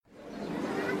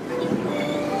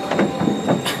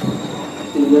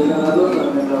Hey,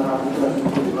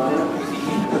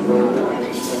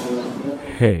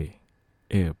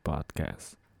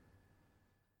 podcast.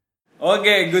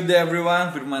 Oke, good day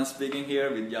everyone. Firman speaking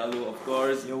here with Jalu, of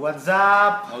course. Yo, what's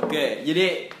up? Oke,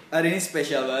 jadi hari ini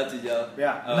spesial banget sih, Jal.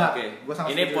 Ya, benar. Oke. Gua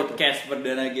sangat Ini setuju podcast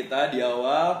perdana kita di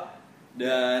awal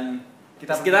dan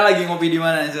Kita kita lagi ngopi di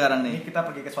mana nih sekarang Ini nih? kita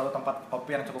pergi ke suatu tempat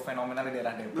kopi yang cukup fenomenal di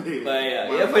daerah Depok. Oh iya,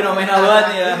 iya fenomenal banget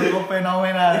nih ya. Cukup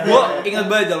fenomenal. Gue ingat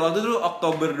banget Jal, waktu dulu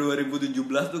Oktober 2017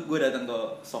 tuh gue datang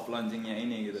ke soft launchingnya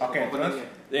ini gitu. Oke, terus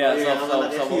Ya, Oh, iya, soft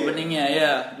yang openingnya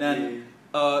ya. Dan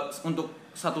untuk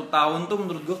 1 tahun tuh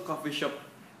menurut gue coffee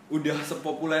shop udah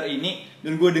sepopuler ini,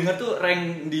 dan gue dengar tuh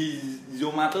rank di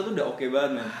Zomato tuh udah oke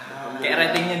banget, man.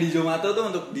 Kayak ratingnya di Zomato tuh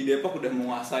untuk di Depok udah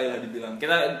menguasai lah dibilang.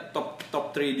 Kita top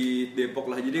 3 di Depok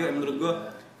lah. Jadi kayak menurut gue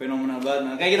fenomenal banget.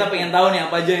 Nah, kayak kita pengen tahu nih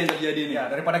apa aja yang terjadi nih. ya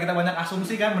daripada kita banyak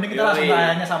asumsi kan, mending kita Yoi. langsung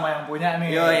tanya sama yang punya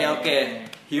nih. Yo, ya oke.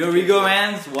 Here we go,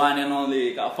 man. One and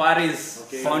only Kak Faris,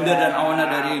 Oke. founder dan owner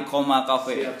dari Koma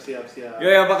Cafe. Siap. Yo,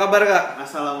 apa kabar Kak?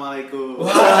 Assalamualaikum.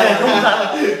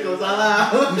 Waalaikumsalam. Waalaikumsalam.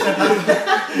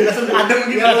 Langsung adem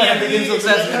gitu. Ini yang bikin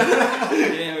sukses.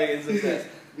 Ini yang bikin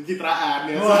sukses. Pencitraan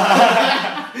ya.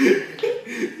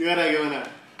 Gimana?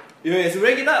 Yo ya,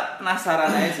 sebenarnya kita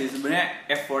penasaran aja sih sebenarnya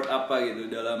effort apa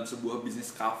gitu dalam sebuah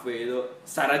bisnis cafe itu.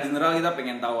 Secara general kita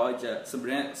pengen tahu aja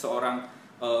sebenarnya seorang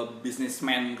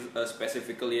businessman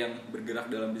specifically yang bergerak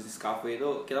dalam bisnis cafe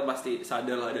itu kita pasti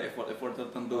sadar lah ada effort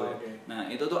tertentu ya. Oke. Nah,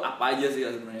 itu tuh apa aja sih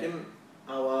sebenarnya? Mungkin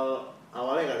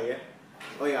awalnya kali ya.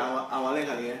 Oh ya,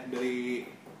 awalnya kali ya. Dari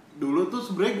dulu tuh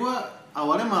sebenarnya gue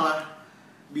awalnya malah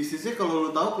bisnisnya kalau lu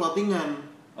tahu clothingan.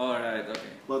 Alright,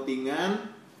 oke. Clothingan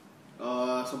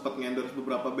sempat ngendorse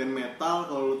beberapa band metal.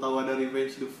 Kalau lu tahu ada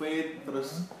Revenge the Fate,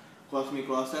 terus Close Me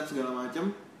Closet segala macem.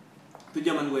 Itu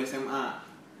zaman gue SMA.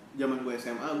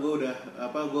 Gue udah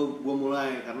gue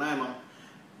mulai karena emang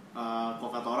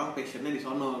kok kata orang passionnya di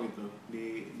sono gitu,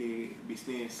 di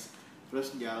bisnis.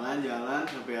 Terus jalan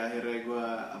sampai akhirnya gue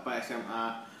SMA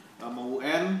mau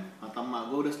UN, kata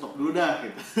emak gue udah stop dulu dah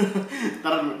gitu.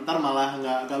 ntar malah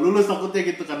nggak lulus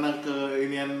takutnya gitu karena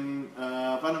keinian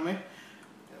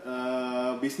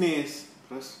bisnis.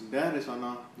 Terus udah di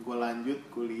sono gue lanjut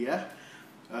kuliah,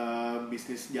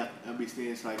 bisnis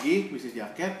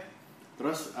jaket.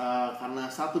 Terus karena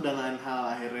satu dan lain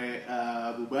hal akhirnya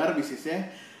bubar bisnisnya,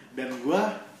 dan gue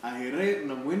akhirnya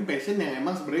nemuin passion yang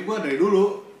emang sebenarnya gue dari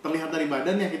dulu terlihat dari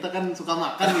badan ya, kita kan suka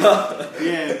makan gitu.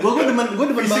 Iya, gue demen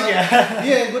banget. ya?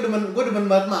 Iya, gue demen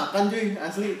banget makan cuy,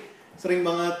 asli. Sering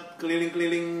banget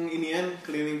keliling-keliling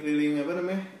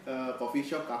coffee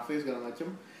shop, cafe segala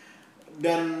macem.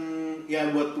 Dan ya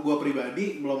buat gue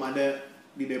pribadi belum ada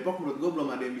di Depok, menurut gue belum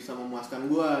ada yang bisa memuaskan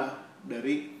gue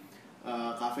dari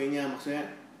kafenya. Maksudnya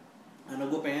karena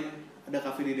gue pengen ada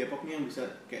kafe di Depok nih yang bisa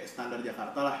kayak standar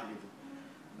Jakarta lah gitu.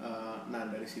 Nah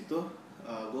dari situ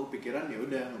gue pikiran ya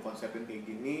udah ngekonsepin kayak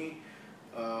gini,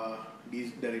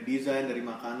 dari desain, dari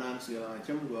makanan segala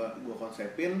macam gue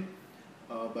konsepin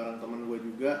bareng temen gue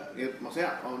juga. Ya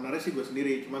maksudnya ownernya sih gue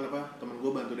sendiri, cuman temen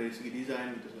gue bantu dari segi desain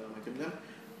gitu segala macam kan.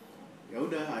 Ya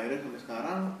udah akhirnya sampai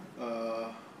sekarang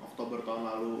Oktober tahun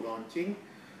lalu launching.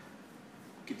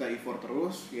 Kita effort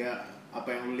terus, ya apa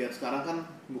yang lu lihat sekarang kan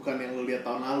bukan yang lu lihat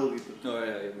tahun lalu gitu. Oh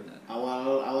iya benar.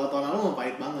 Awal tahun lalu mah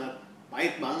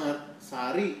pahit banget.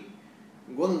 Sehari,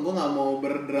 gue nggak mau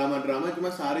berdrama-drama, cuma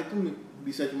sehari tuh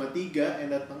bisa cuma 3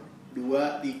 yang datang,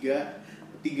 2,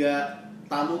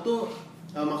 3 tamu tuh,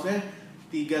 maksudnya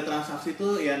 3 transaksi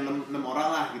tuh ya 6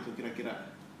 orang lah gitu kira-kira.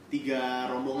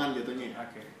 3 rombongan jatuhnya.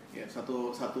 Oke. Ya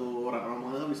satu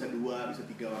rombongan kan bisa 2, bisa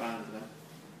 3 orang gitu kan.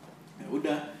 Ya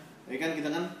udah. Jadi kan kita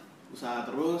kan usaha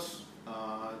terus,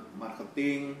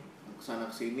 marketing kesana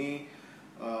kesini,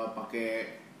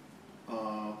 pakai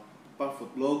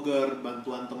food blogger,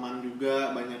 bantuan teman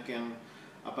juga banyak yang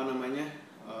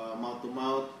mouth to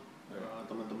mouth,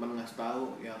 teman-teman ngasih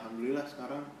tahu. Ya alhamdulillah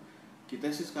sekarang kita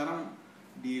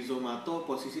di Zomato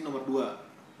posisi nomor 2.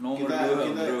 Kita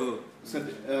bro.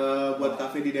 Buat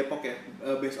cafe di Depok ya,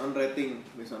 based on rating.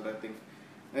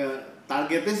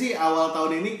 Targetnya sih awal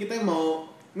tahun ini kita mau,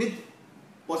 ini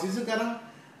posisi sekarang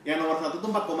yang nomor 1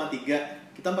 tuh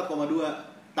 4,3, kita 4,2.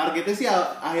 Targetnya sih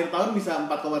akhir tahun bisa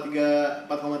 4,3.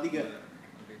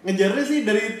 Ngejarnya sih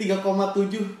dari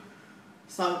 3,7.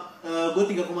 Gue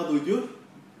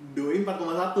 3,7, doi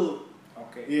 4,1.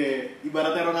 Oke. Iya,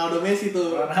 ibaratnya Ronaldo Messi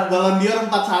tuh. Ballon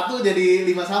d'Or 41 jadi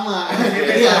 5 sama.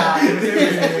 Iya.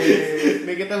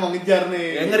 Nih kita mau ngejar nih.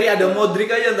 Ya ngeri ada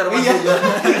Modric aja ntar masuk. Iya.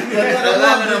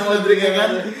 Ada Modric ya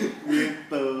kan.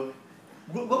 Gitu.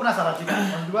 Gue penasaran sih kan,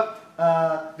 maksud gue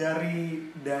dari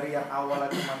yang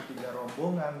awalnya cuma 3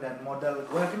 rombongan dan modal,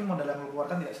 gue yakin modal yang lu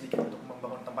keluarkan tidak sedikit untuk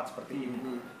membangun tempat seperti ini.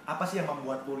 Apa sih yang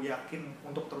membuat lu yakin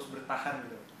untuk terus bertahan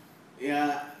gitu?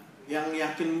 Ya yang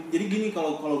yakin, jadi gini,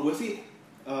 kalau gue sih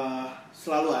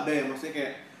selalu ada ya, maksudnya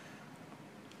kayak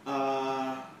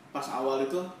pas awal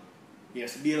itu ya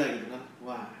sedih lah gitu kan,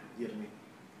 wah anjir nih,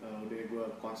 udah gue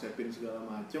konsepin segala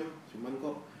macem, cuman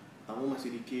kok tamu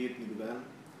masih dikit gitu kan.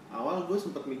 Awal gue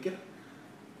sempet mikir,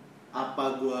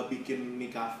 apa gue bikin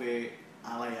nih cafe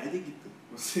alay aja gitu,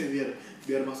 maksudnya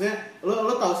biar maksudnya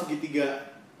lo tahu segitiga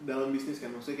dalam bisnis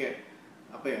kan, maksudnya kayak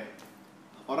apa ya,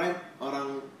 orang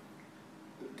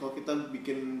kalau kita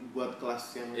bikin buat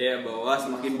kelas yang bawah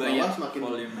semakin banyak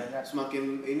volume. semakin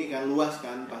ini kan luas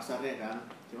kan pasarnya kan.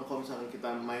 Cuma kalau misalnya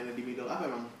kita mainnya di middle up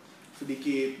emang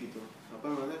sedikit gitu, apa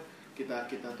namanya,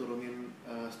 kita turunin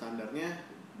standarnya,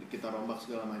 kita rombak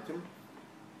segala macem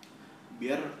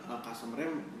biar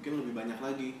customer-nya mungkin lebih banyak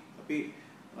lagi. Tapi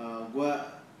gue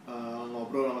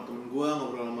ngobrol sama temen gue,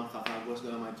 ngobrol sama kakak gue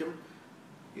segala macem,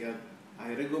 ya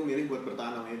akhirnya gue milih buat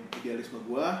bertahan sama idealisme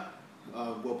gue.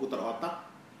 Gue putar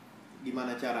otak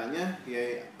gimana caranya, ya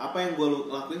apa yang gue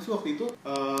lakuin sih waktu itu,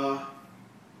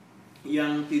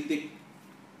 yang titik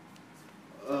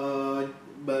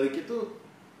balik itu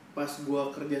pas gue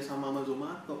kerja sama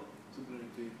Zomato sebenarnya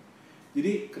itu.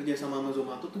 Jadi kerja sama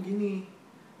Zomato tuh gini,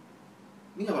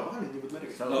 ini nggak apa-apa kan ya nyebut merek?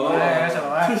 Selalu.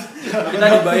 Kita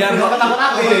dibayar kok.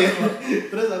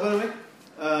 Terus apa namanya?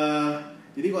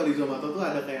 Jadi kalau di Zomato tuh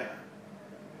ada kayak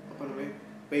apa namanya,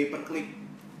 pay per click.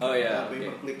 Oh iya. Pay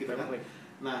per click gitu kan. Pay per click.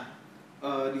 Nah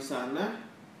di sana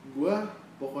gue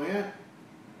pokoknya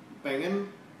pengen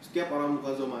setiap orang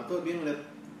buka Zomato dia ngeliat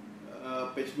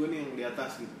page gue nih yang di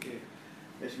atas gitu.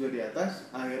 Page gue di atas.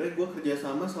 Akhirnya gue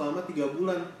kerjasama selama 3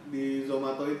 bulan di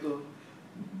Zomato itu.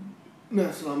 Nah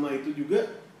selama itu juga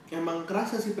emang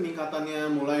kerasa sih peningkatannya,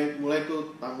 mulai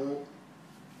tuh tamu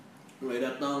mulai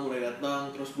datang,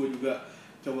 terus gue juga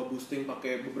coba boosting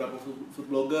pakai beberapa food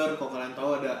blogger. Kalau kalian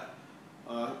tahu ada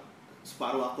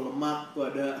separuh aku lemak tuh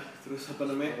ada, terus apa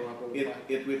namanya,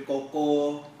 eat with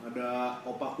Coco, ada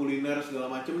Opa kuliner segala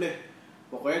macem deh.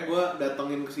 Pokoknya gue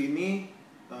datengin kesini,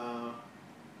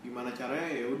 gimana caranya,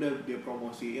 ya udah dia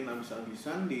promosiin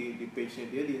habis-habisan di page-nya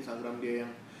dia, di Instagram dia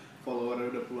yang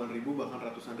followernya udah puluhan ribu bahkan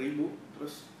ratusan ribu.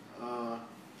 Terus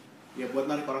ya buat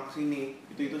narik orang kesini,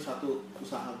 itu satu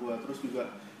usaha gue. Terus juga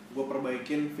gue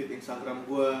perbaikin feed Instagram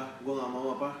gue nggak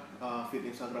mau feed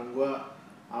Instagram gue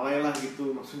alay lah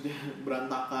gitu, maksudnya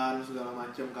berantakan segala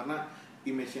macam, karena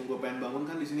image yang gue pengen bangun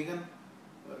kan di sini kan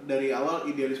dari awal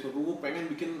idealisme gue pengen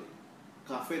bikin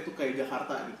cafe tuh kayak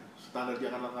Jakarta gitu, standar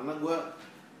Jakarta, karena gue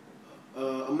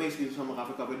amazed gitu sama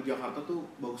kafe-kafe di Jakarta tuh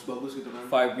bagus-bagus gitu kan,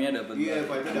 Vibe-nya dapet. Iya,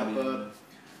 vibe-nya dapet.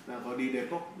 Nah kalau di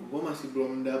Depok gue masih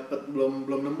belum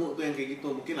nemu tuh yang kayak gitu.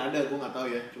 Mungkin ada, gue nggak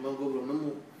tahu ya, cuma gue belum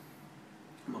nemu.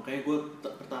 Makanya gue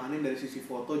pertahanin dari sisi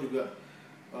foto juga,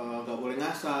 gak boleh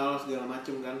ngasal segala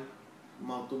macem kan,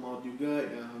 mouth to mouth juga.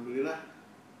 Ya alhamdulillah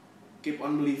keep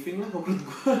on believing lah menurut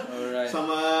gue.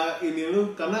 Sama ini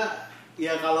lu, karena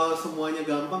ya kalau semuanya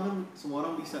gampang kan semua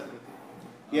orang bisa gitu.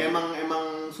 Ya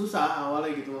emang susah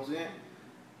awalnya gitu, maksudnya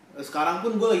sekarang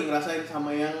pun gue lagi ngerasain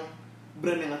sama yang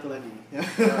brand yang satu lagi.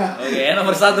 Oke,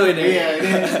 nomor 1 ini. Iya, ini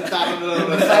ntar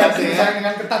dulu Saya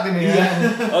dengan ketat ini ya.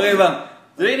 Oke bang,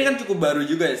 jadi ini kan cukup baru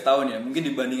juga ya, setahun ya. Mungkin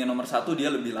dibandingin nomor 1 dia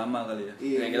lebih lama kali ya.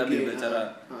 Iya, kayak kita berbicara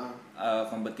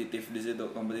kompetitif di situ,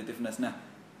 competitiveness. Nah,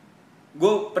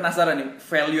 gue penasaran nih,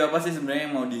 value apa sih sebenarnya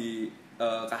yang mau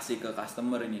dikasih ke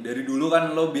customer ini? Dari dulu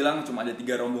kan lo bilang cuma ada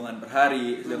 3 rombongan per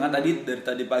hari, sedangkan dari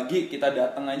tadi pagi kita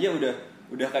datang aja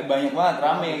udah kayak banyak banget,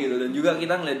 rame gitu. Dan juga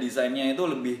kita ngeliat desainnya itu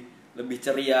lebih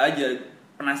ceria aja.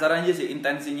 Penasaran aja sih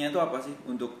intensinya itu apa sih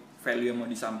untuk value yang mau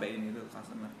disampaikan itu ke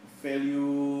customer?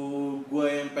 Value gue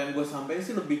yang pengen gue sampaikan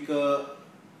sih lebih ke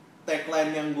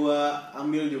tagline yang gue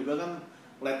ambil juga kan,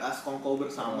 let us kongko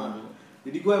bersama.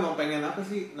 Jadi gue emang pengen apa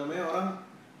sih namanya, orang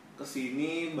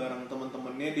kesini bareng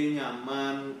temen-temennya dia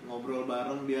nyaman, ngobrol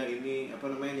bareng dia ini apa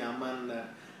namanya nyaman. Nah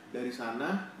dari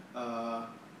sana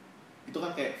itu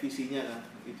kan kayak visinya kan,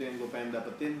 itu yang gue pengen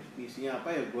dapetin. Visinya apa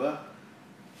ya, gue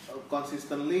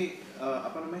consistently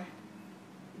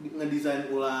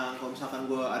ngedesain ulang. Kalau misalkan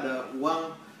gue ada uang,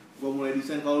 gue mulai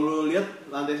desain. Kalau lo lihat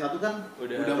lantai 1 kan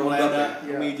udah mulai ada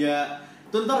meja.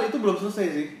 Itu belum selesai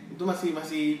sih. Itu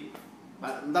masih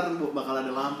ntar bakal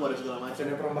ada lampu, ada segala macam. Masih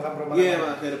ada perombakan. Iya,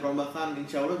 masih ada perombakan.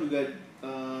 Insya Allah juga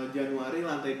Januari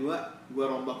lantai 2 gue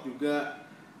rombak juga,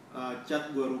 cat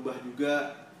gue rubah juga,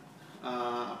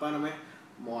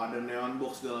 mau ada neon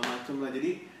box segala macam lah.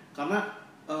 Jadi karena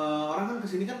orang kan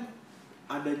kesini kan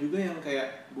ada juga yang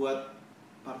kayak buat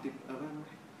party apa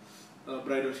namanya,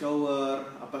 bridal shower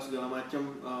apa segala macam,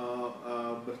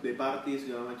 birthday party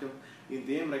segala macam.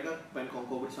 Intinya mereka pengen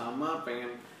kongko bersama, pengen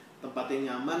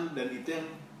tempatnya nyaman, dan itu yang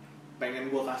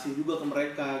pengen gue kasih juga ke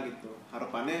mereka gitu.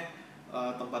 Harapannya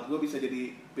tempat gue bisa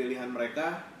jadi pilihan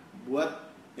mereka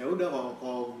buat ya udah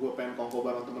kalau gue pengen kongko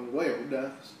bareng temen gue ya udah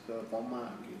ke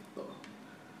Koma gitu.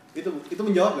 Itu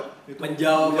menjawab gak?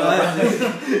 Menjawab banget.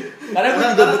 Karena gue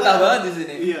juga betah banget di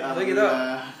sini. Iya, Maksudnya kita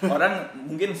orang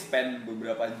mungkin spend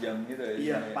beberapa jam gitu ya.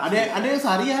 Iya, Ada yang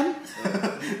seharian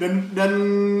dan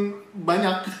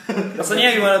banyak.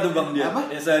 Pesennya gimana tuh Bang dia? Apa?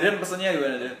 Ya seharian pesennya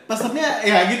gimana dia? Pesannya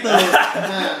ya gitu.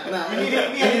 Nah ini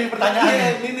jadi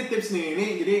pertanyaan. Ini tips nih. Ini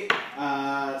jadi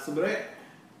sebenarnya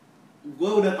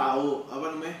gue udah tahu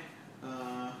apa namanya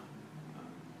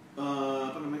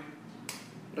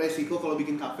resiko kalau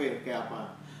bikin kafe kayak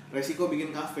apa. Resiko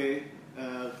bikin kafe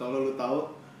kalau lu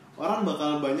tahu orang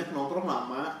bakal banyak nongkrong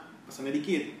lama, pesannya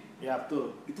dikit. Ya,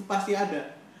 Tuh, itu pasti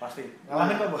ada. pasti.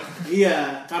 Ngalamin kok, Bu?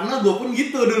 Iya, karena gue pun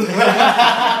gitu dulu.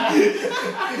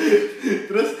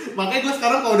 Terus makanya gue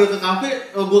sekarang kalau udah ke kafe,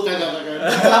 gue kagak.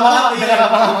 Lama-lama, Iya,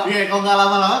 iya, kalau nggak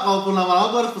lama-lama, kalaupun lama-lama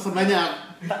gue harus pesen banyak.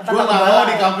 Gue nggak mau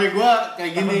di kafe gue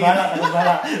kayak gini. Takut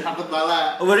bala. Takut bala.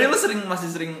 Oh, berarti lu masih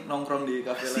sering nongkrong di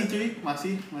kafe Masih lain? cuy,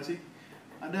 masih.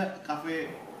 Ada kafe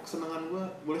kesenangan gue,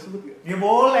 boleh sebut gak? Ya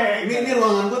boleh. Ini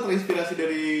ruangan gue terinspirasi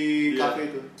dari Iya.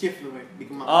 kafe itu, Chief namanya, di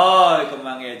Kemang. Oh, di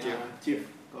Kemang ya, Cip. Nah, Chief.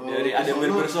 Kalau Dari ke ada sono-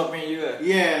 barbershopnya juga.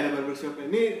 Iya, ada barbershopnya.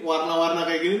 Ini warna-warna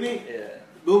kayak gini nih. Iya.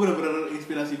 Gue bener-bener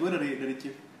inspirasi gue dari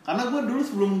Chief. Karena gue dulu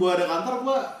sebelum gue ada kantor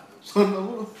gue sono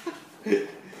mulu. Oh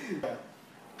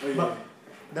iya. Bang,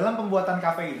 dalam pembuatan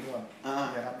kafe ini, Bang.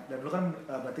 Ah. Ya kan? Dan lu kan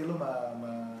berarti lu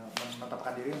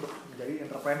menetapkan diri untuk menjadi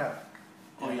entrepreneur.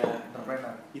 Oh Ya iya. kan?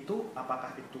 Entrepreneur. Itu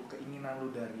apakah itu keinginan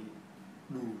lu dari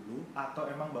dulu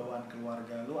atau emang bawaan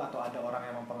keluarga lu atau ada orang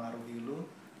yang mempengaruhi lu?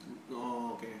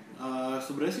 Oh, oke.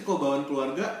 Sebenarnya sih kalau bawaan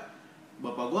keluarga,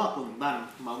 bapak gue akuntan,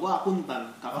 emak gue akuntan,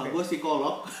 kakak Oke. gue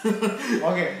psikolog.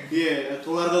 Oke. Iya,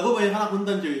 keluarga gue banyak kan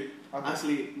akuntan cuy. Oke.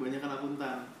 Asli, banyak kan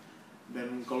akuntan.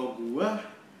 Dan kalau gue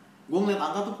ngeliat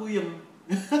angka tuh puyeng.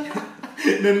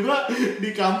 Dan gue di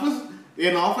kampus,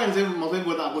 ya no offense ya, maksudnya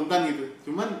buat akuntan gitu.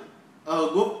 Cuman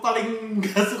gue paling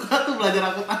gak suka tuh belajar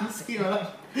akuntansi malah.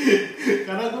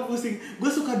 Karena gue pusing,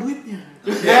 gue suka duitnya.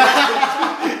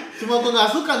 Cuma gue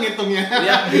gak suka ngitungnya.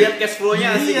 Lihat cash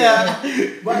flow-nya asik. Iya.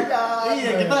 Banyak.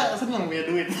 Iya, kita seneng punya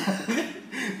duit.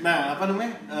 Nah, apa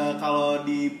namanya? Kalau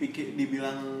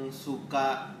dibilang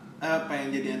suka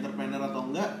pengen jadi entrepreneur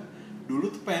atau enggak, dulu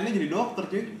tuh pengennya jadi dokter,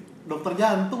 cuy. Dokter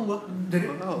jantung gua.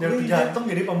 Dari jantung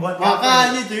jadi pembuat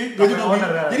Makanya cuy, gue Cafe juga owner,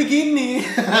 kan? jadi gini.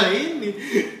 Ini.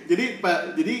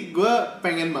 Jadi gue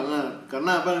pengen banget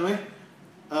karena apa namanya?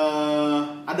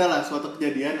 Adalah suatu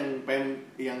kejadian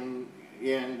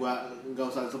yang gua nggak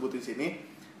usah sebutin sini,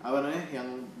 apa namanya, yang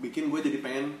bikin gue jadi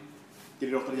pengen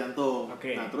jadi dokter jantung.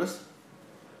 Oke. Nah terus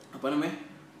apa namanya,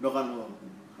 dokan lo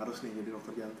harus nih jadi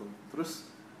dokter jantung. Terus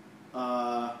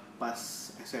pas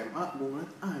SMA gue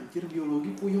ngeliat anjir biologi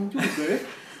puyeng juga ya,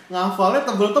 ngafalnya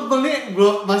tebel-tebel nih.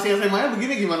 Belum masih SMA nya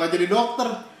begini, gimana jadi dokter?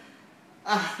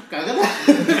 Kagak dah.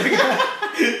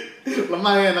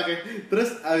 Lemah ya anaknya.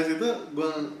 Terus abis itu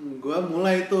gue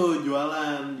mulai tuh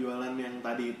jualan yang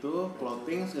tadi itu,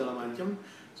 clothing segala macem,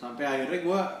 sampai akhirnya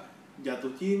gue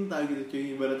jatuh cinta gitu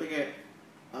cuy. Ibaratnya kayak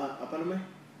apa namanya,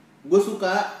 gue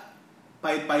suka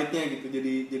pahit-pahitnya gitu,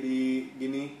 jadi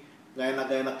gini, gak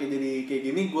enaknya jadi kayak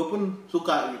gini, gue pun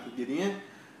suka gitu. Jadinya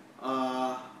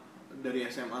dari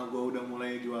SMA gue udah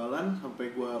mulai jualan,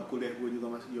 sampai gue kuliah gue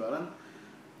juga masih jualan.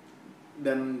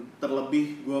 Dan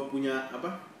terlebih gue punya apa,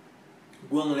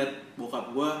 gue ngeliat bokap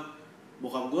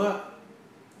gue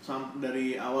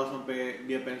dari awal sampai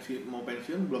dia belum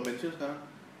pensiun sekarang,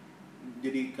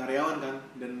 jadi karyawan kan.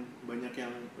 Dan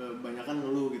banyak kan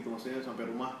ngeluh gitu, maksudnya sampai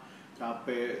rumah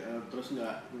capek, terus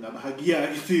nggak bahagia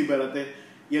gitu ibaratnya.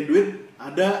 Ya duit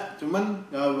ada, cuman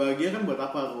nggak bahagia kan buat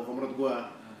apa? Kalau menurut gue,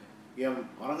 ya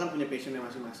orang kan punya passionnya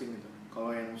masing-masing gitu.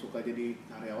 Kalau yang suka jadi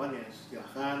karyawan ya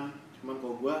silahkan, cuman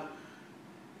kalau gue,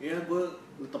 ya gue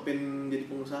tetepin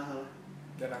jadi pengusaha lah.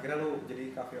 Dan akhirnya lu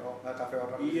jadi cafe owner.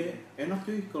 Iya, enak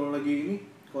cuy. Kalau lagi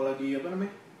apa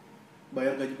namanya,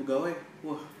 bayar gaji pegawai,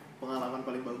 wah pengalaman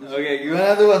paling bagus. Oke,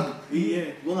 gimana tuh Bang?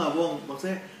 Iya, gue nggak bohong.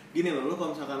 Maksudnya gini loh, lo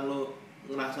kalau misalkan lo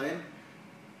ngerasain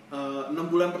 6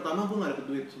 bulan pertama gue nggak dapet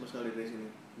duit sama sekali dari sini.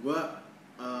 Gue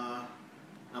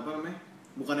apa namanya,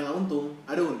 bukan yang nggak untung,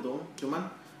 ada untung, cuman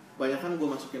banyak kan gue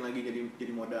masukin lagi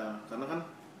jadi modal. Karena kan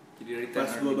Jadi pas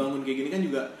gue bangun kayak gini kan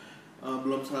juga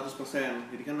belum 100%,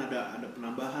 jadi kan ada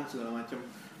penambahan segala macam.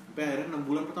 Sampai akhirnya 6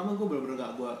 bulan pertama gue bener-bener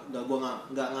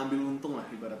nggak ngambil untung lah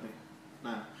ibaratnya.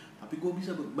 Nah tapi gue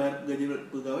bisa bayar gaji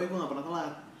pegawai, gue nggak pernah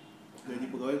telat. Gaji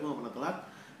pegawai gue nggak pernah telat,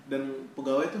 dan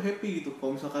pegawai tuh happy gitu.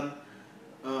 Kalau misalkan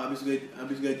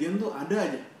abis gajian tuh ada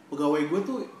aja pegawai gue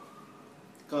tuh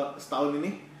setahun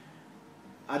ini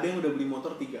ada yang udah beli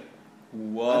motor 3.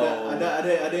 Wow.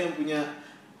 Ada yang punya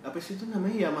apa sih itu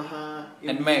namanya Yamaha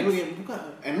NMAX. Bukan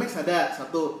NMAX, ada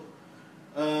satu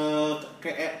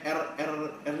kayak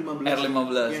R15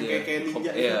 R15 yang ya. kayak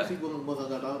Ninja itu Iya. sih gue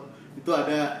kagak tahu. Itu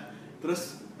ada.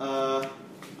 Terus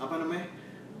apa namanya?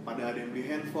 Pada ada yang beli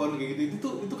handphone kayak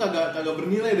gitu. Itu kagak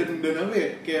bernilai dan apa ya?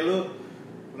 Kayak lo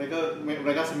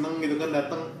mereka seneng gitu kan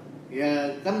datang. Ya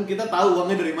kan kita tahu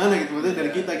uangnya dari mana gitu, maksudnya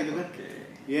dari kita gitu kan.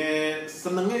 Ya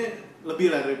senengnya lebih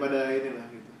lah daripada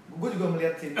inilah gitu. Gue juga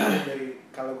melihat sih dari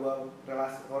kalau gue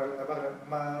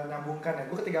menyambungkan ya,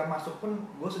 gue ketika masuk pun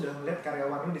gue sudah melihat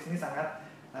karyawan lu di sini sangat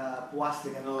puas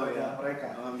dengan pekerjaan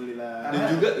mereka. Alhamdulillah.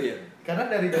 Dan juga ya.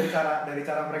 Karena dari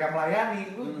cara mereka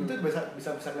melayani itu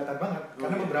bisa kelihatan banget.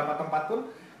 Karena beberapa tempat pun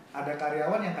ada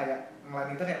karyawan yang kayak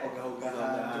melayani itu kayak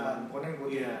ogah-ogahan, cuman pokoknya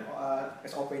gue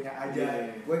SOP-nya aja.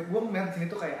 Gue melihat di sini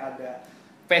tuh kayak ada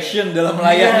Passion dalam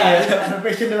melayani ya. Ada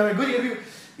passion dalam gue juga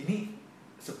ini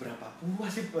seberapa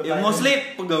puas sih? Ya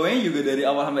mostly pegawainya juga dari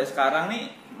awal sampai sekarang nih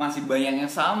masih banyak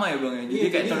yang sama ya Bang ya. Jadi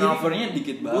kayak turnovernya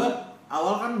dikit banget. Gue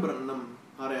awal kan ber-6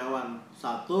 karyawan,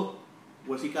 1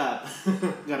 gue sikat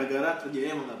gara-gara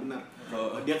kerjanya emang gak benar.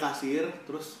 Dia kasir,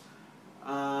 terus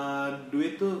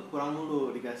duit tuh kurang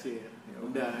mulu di kasir. Ya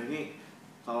udah, ini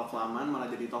kalau kelamaan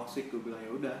malah jadi toxic. Gue bilang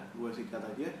ya udah, gue sikat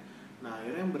aja. Nah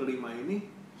akhirnya yang ber-5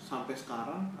 ini sampai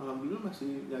sekarang alhamdulillah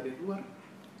masih gak ada yang keluar,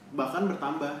 bahkan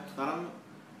bertambah. Sekarang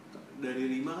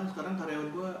dari 5 kan sekarang karyawan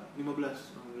gue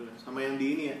 15 alhamdulillah, sama yang di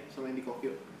ini ya, sama yang di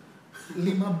Kokyo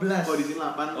 15. Oh di sini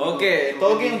 8. Oke,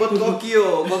 talking about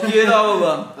Kokyo. Kokyo itu apa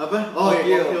Bang? Apa? Oh Kokyo.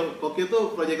 ya Kokyo. Kokyo tuh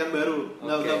proyekan baru.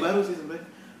 Nggak Oke. baru sih sebenarnya.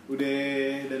 Udah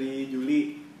dari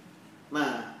Juli.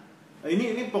 Nah,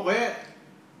 ini pokoknya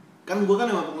kan gue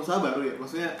kan emang pengusaha baru ya.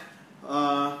 Maksudnya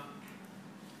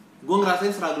gue ngerasain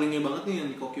strugglingnya banget nih yang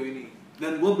di Kokyo ini.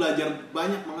 Dan gue belajar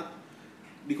banyak banget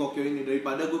di Kokyo ini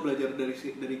daripada gue belajar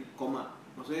dari Koma.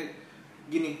 Maksudnya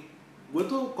gini, gue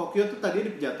tuh Kokyo tuh tadi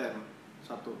di Pejaten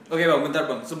 1. Oke Bang, bentar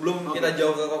Bang. Sebelum kita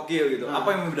jauh ke Kokyo gitu, apa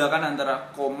yang membedakan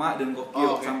antara Koma dan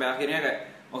Kokyo sampai akhirnya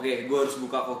kayak gue harus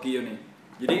buka Kokyo nih.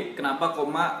 Jadi kenapa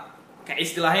Koma kayak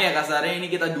istilahnya ya kasarnya ini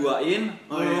kita duain,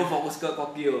 lu fokus ke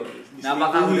Kokyo. Nah,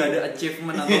 apakah udah ada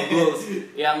achievement atau goals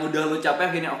yang udah lu capai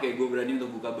akhirnya gue berani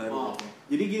untuk buka baru.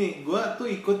 Jadi gini, gue tuh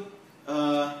ikut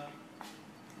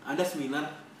ada seminar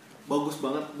bagus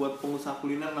banget buat pengusaha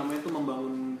kuliner, namanya tuh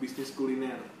membangun bisnis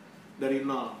kuliner dari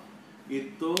nol.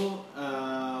 Itu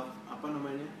apa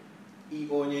namanya,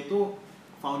 IO-nya itu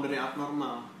foundernya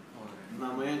Abnormal,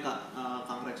 namanya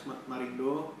Kang Rex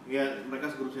Marindo. Ya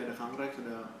mereka segerusnya ada Kang Rex,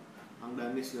 ada Kang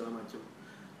Danis segala macem.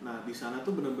 Nah di sana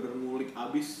tuh bener-bener ngulik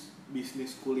abis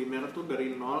bisnis kuliner tuh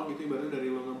dari nol gitu, ibaratnya dari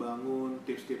lo ngebangun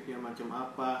tips-tipsnya macam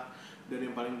apa. Dan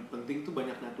yang paling penting tuh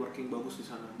banyak networking bagus di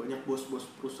sana, banyak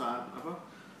bos-bos perusahaan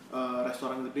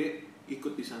restoran gede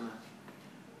ikut di sana.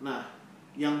 Nah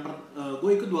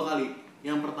gue ikut 2 kali.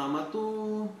 Yang pertama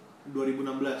tuh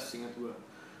 2016, ingat gue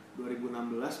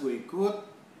 2016 gue ikut,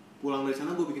 pulang dari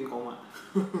sana gue bikin Koma.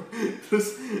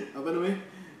 Terus apa namanya,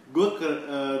 gue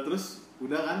terus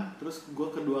udah kan, terus gue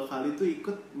kedua kali tuh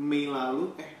ikut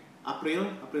April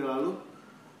lalu,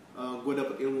 gue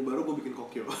dapet ilmu baru, gue bikin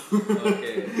Kokyo.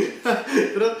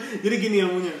 Terus jadi gini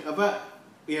ilmunya apa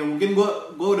ya, mungkin gue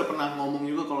udah pernah ngomong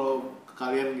juga kalau ke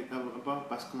kalian gitu, apa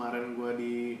pas kemarin gue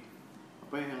di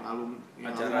apa yang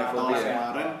acara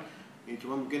kemarin ya,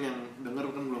 cuma mungkin yang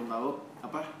denger kan belum tahu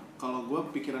apa. Kalau gue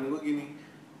pikiran gue gini,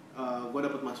 gue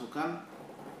dapet masukan,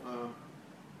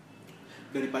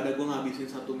 daripada gue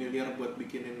ngabisin 1 miliar buat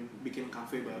bikin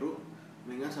kafe baru,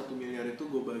 mendingan 1 miliar itu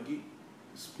gue bagi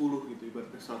 10 gitu,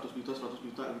 ibaratnya 100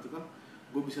 juta gitu kan,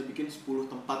 gue bisa bikin 10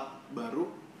 tempat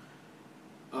baru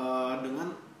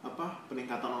dengan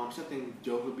peningkatan omset yang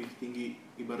jauh lebih tinggi.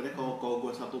 Ibaratnya kalau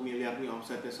gue 1 miliar nih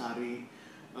omsetnya sehari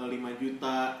 5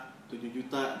 juta, 7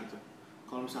 juta gitu.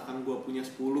 Kalau misalkan gue punya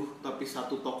 10 tapi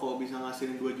satu toko bisa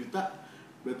ngasihin 2 juta,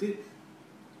 berarti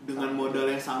dengan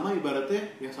modal yang sama ibaratnya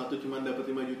yang satu cuma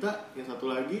dapat 5 juta, yang satu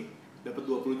lagi dapat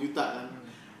 20 juta kan.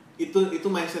 Itu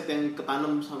mindset yang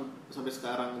ketanam sampai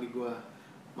sekarang di gue.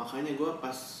 Makanya gue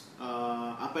pas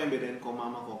apa yang bedain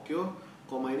Koma sama Kokyo,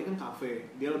 Koma ini kan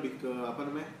cafe, dia lebih ke apa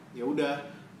namanya, ya udah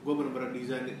gue bener-bener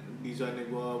desainnya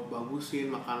gue bagusin,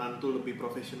 makanan tuh lebih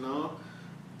profesional.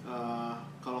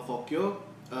 Kalau Kokyo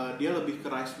dia lebih ke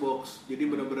rice box, jadi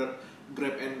bener-bener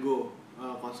grab and go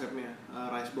konsepnya,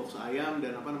 rice box ayam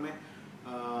dan apa namanya,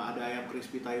 ada ayam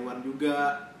crispy Taiwan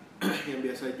juga, yang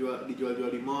biasa dijual-jual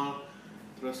di mall.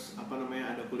 Terus apa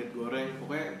namanya, ada kulit goreng,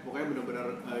 pokoknya benar-benar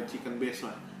chicken base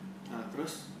lah. Nah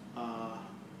terus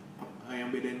yang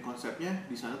bedain konsepnya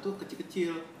di sana tuh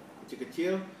kecil-kecil,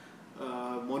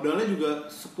 modalnya juga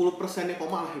 10%-nya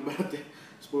koma lah ibaratnya,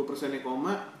 10%-nya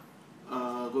koma.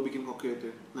 Gue bikin Kokyo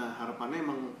itu. Nah harapannya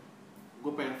emang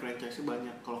gue pengen franchise-nya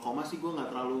banyak. Kalau koma sih gue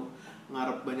nggak terlalu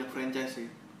ngarep banyak franchise sih.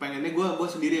 Pengennya gue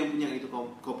sendiri yang punya gitu.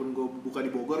 Kalaupun gue buka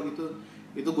di Bogor gitu,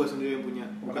 itu gue sendiri yang punya,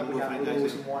 bukan gue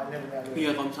franchise. Semuanya punya lu.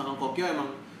 Iya, kalau misalkan Kokyo emang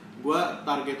gue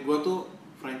target gue tuh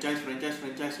franchise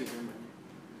gitu emang.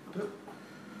 Terus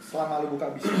selama lu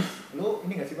buka bisnis, lu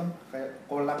ini nggak sih bang kayak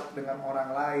collab dengan orang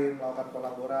lain, melakukan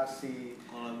kolaborasi.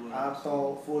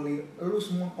 Atau fully lu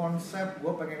semua konsep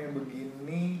gue pengen yang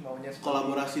begini, maunya seperti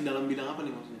Kolaborasi dalam bidang apa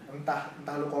nih maksudnya?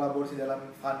 entah lu kolaborasi dalam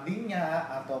fundingnya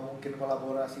atau mungkin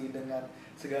kolaborasi dengan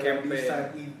segala Campaign. desain,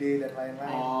 ide dan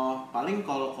lain-lain. Oh, paling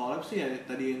kalau collab sih ya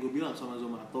tadi yang gue bilang sama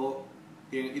Zomato,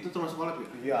 yang itu termasuk collab ya?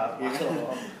 Iya, masuk.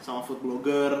 Sama food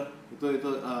blogger, itu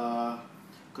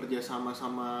kerja sama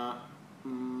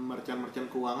merchant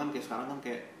keuangan kayak sekarang kan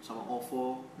kayak sama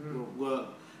OVO. Gue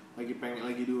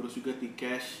lagi diurus juga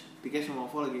Tcash sama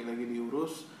OVO lagi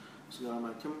diurus segala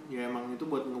macem. Ya emang itu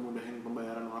buat ngemudahin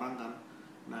pembayaran orang kan.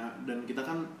 Nah dan kita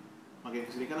kan makin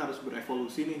kesini kan harus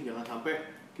berevolusi nih, jangan sampai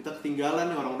kita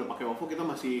ketinggalan nih, orang udah pakai OVO kita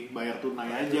masih bayar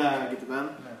tunai aja gitu kan.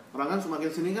 Orang kan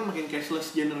semakin sini kan makin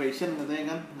cashless generation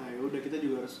katanya kan. Nah ya udah kita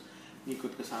juga harus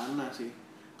ngikut ke sana sih.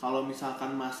 Kalau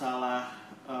misalkan masalah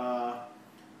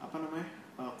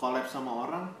collab sama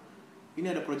orang, ini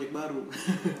ada project baru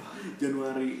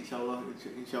Januari insya Allah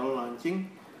launching.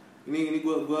 Ini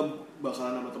gue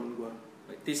bakalan sama temen gue.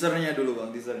 Teasernya dulu bang,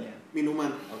 teasernya.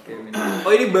 Minuman. Oke, minuman.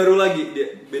 Oh ini baru lagi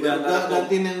dia beda antara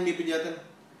gantiin yang di pijakan.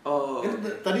 Oh. Ini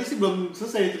tadi sih belum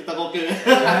selesai cerita Kokyo ya.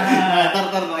 Nah,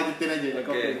 ntar lanjutin aja.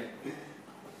 Oke.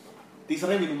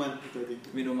 Teasernya minuman itu aja.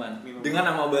 Minuman.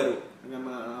 Dengan nama baru. Dengan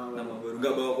Nama baru.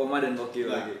 Gak bawa koma dan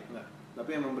Kokyo lagi. Enggak.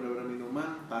 Tapi emang benar-benar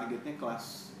minuman, targetnya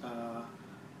kelas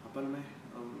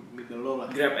middle low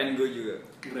lah. Grab and Go juga.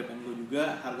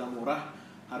 Harga murah.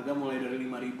 Harga mulai dari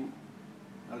 5.000.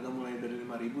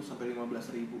 Sampai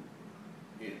 15.000.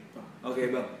 Gitu. Oke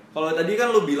bang. Kalau tadi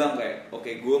kan lu bilang kayak, oke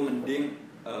gue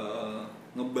mending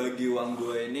ngebagi uang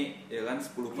gue ini ya kan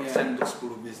 10% untuk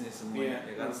 10 bisnis semuanya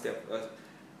ya kan setiap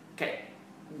kayak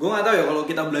gue nggak tahu ya, kalau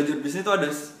kita belajar bisnis itu ada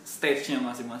stage-nya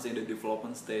masing-masing, ada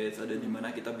development stage, ada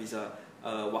dimana kita bisa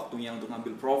waktunya untuk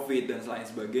ngambil profit dan lain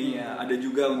sebagainya, ada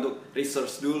juga untuk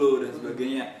research dulu dan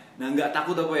sebagainya. Nah nggak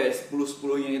takut apa ya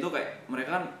 10-10-nya itu kayak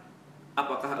mereka kan,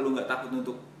 apakah lu nggak takut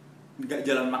untuk nggak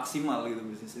jalan maksimal gitu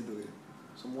bisnis itu gitu?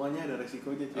 Semuanya ada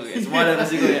resikonya. Oke, semua ada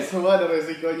resikonya. Semua ada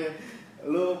resikonya.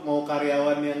 Lu mau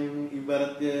karyawan yang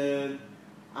ibaratnya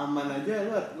aman aja,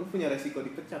 lu punya resiko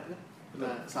dipecat kan.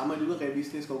 Nah, sama juga kayak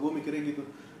bisnis, kalau gue mikirnya gitu.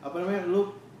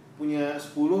 Lu punya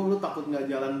 10, lu takut nggak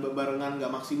jalan barengan, nggak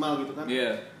maksimal gitu kan.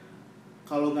 Iya.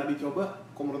 Kalau nggak dicoba,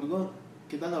 kok menurut gue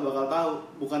kita nggak bakal tahu.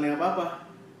 Bukannya apa-apa.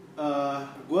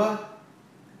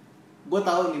 Gue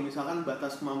tahu nih, misalkan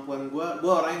batas kemampuan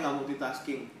gue orang yang nggak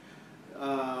multitasking.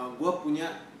 Gue punya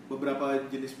beberapa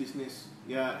jenis bisnis.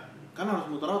 Ya kan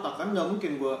harus muter otak kan, nggak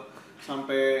mungkin gue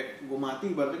sampai gue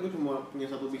mati. Berarti gue cuma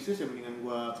punya satu bisnis, ya mendingan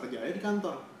gue kerja aja di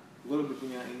kantor. Gue lebih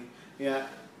punya ini. Ya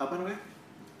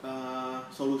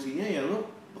solusinya ya lo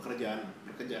pekerjain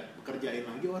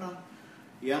lagi orang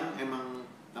yang emang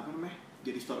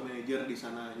jadi store manager di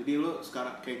sana. Jadi lo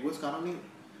sekarang kayak gue sekarang nih,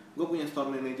 gue punya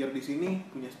store manager di sini,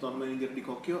 punya store manager di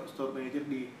Kokyo, store manager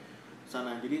di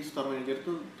sana. Jadi store manager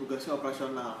tuh tugasnya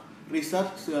operasional,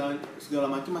 research segala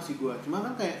macam masih gue. Cuma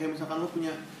kan kayak misalkan lo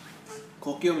punya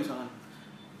Kokyo misalkan,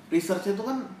 researchnya tuh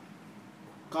kan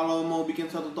kalau mau bikin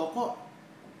satu toko,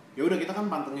 ya udah kita kan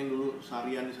pantengin dulu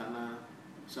seharian di sana.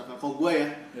 Misalkan kalau gue ya,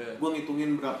 gue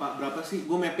ngitungin berapa sih,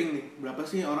 gue mapping nih, berapa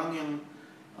sih orang yang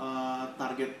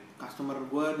target customer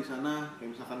gue di sana.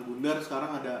 Kayak misalkan Gundar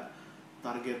sekarang ada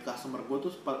target customer gue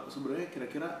tuh sebenarnya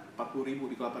kira-kira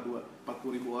 40.000 di Kelapa 2,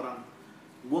 40.000 orang.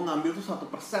 Gue ngambil tuh 1%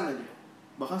 aja,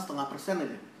 bahkan 0,5%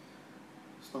 aja.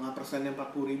 0,5% yang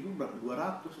 40.000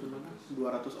 berapa? 200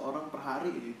 orang per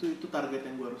hari. Itu target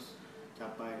yang gue harus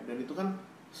capai. Dan itu kan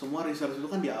semua research itu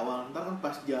kan di awal. Ntar kan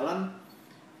pas jalan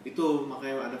itu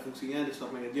makanya ada fungsinya di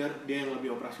store manager, dia yang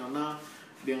lebih operasional,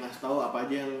 dia ngasih tahu apa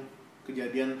aja yang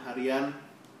kejadian harian.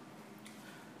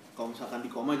 Kalau misalkan di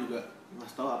koma juga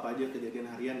ngasih tahu apa aja kejadian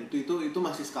harian. Itu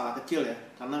masih skala kecil ya,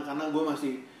 karena gue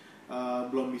masih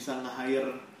belum bisa nge-hire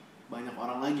banyak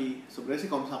orang lagi. Sebenarnya sih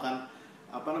kalau misalkan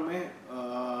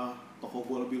toko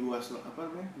gue lebih luas,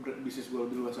 bisnis gue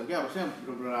lebih luas lagi, harusnya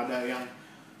benar-benar ada yang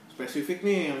spesifik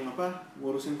nih yang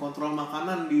ngurusin kontrol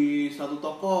makanan di satu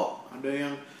toko, ada yang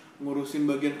ngurusin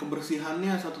bagian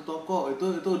kebersihannya satu toko,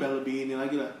 itu udah lebih ini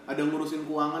lagi lah. Ada ngurusin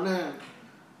keuangannya.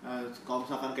 Kalau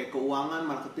misalkan kayak keuangan,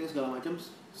 marketing segala macam,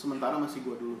 sementara masih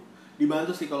gue dulu.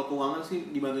 Dibantu sih kalau keuangan sih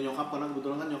dibantu nyokap, karena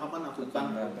kebetulan kan nyokap kan akuntan.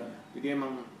 Jadi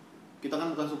emang kita kan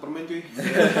bukan Superman cuy.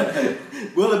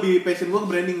 Gue lebih passion gue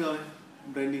branding soalnya.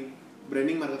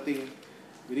 Branding marketing.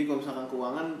 Jadi kalau misalkan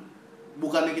keuangan,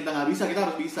 bukannya kita nggak bisa, kita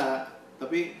harus bisa.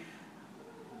 Tapi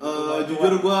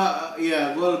jujur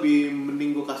gue lebih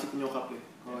mending gue kasih ke nyokap deh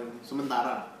kalau ini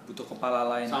sementara. Butuh kepala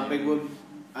lain. Sampai gue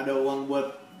ada uang buat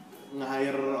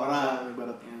nge-hire orang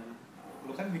ibaratnya.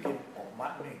 Lu kan bikin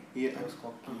Oma nih, Iya. terus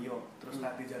Kokio, terus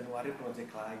nanti Januari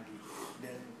project lagi.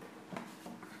 Dan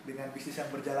dengan bisnis yang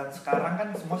berjalan sekarang kan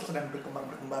semua sedang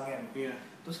berkembang-berkembangnya. Iya.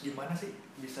 Terus gimana sih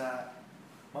bisa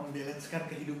membalancekan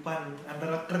kehidupan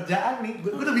antara kerjaan nih?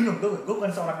 Gue udah bingung, gue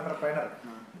bukan seorang entrepreneur.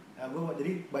 Nah,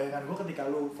 jadi bayangan gue ketika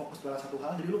lu fokus pada satu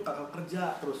hal, jadi lu bakal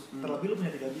kerja terus. Terlebih lu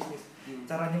punya 3 bisnis.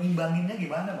 Caranya imbanginnya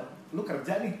gimana, Bang? Lu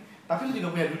kerja nih, tapi lu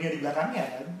juga punya dunia di belakangnya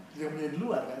kan? Juga punya di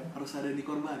luar kan? Harus ada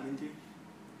dikorbanin cuy.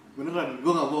 Beneran,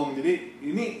 gue gak bohong. Jadi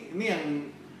ini yang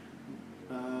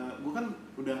gue kan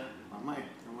udah lama ya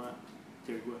sama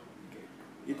cewek gue.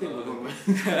 Itu yang gue korban.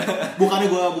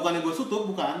 bukannya gue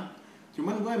sutup, bukan.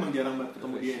 Cuman gue emang jarang banget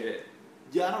ketemu dia.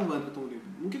 Jarang banget ketemu dia.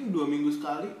 Mungkin 2 minggu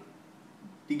sekali,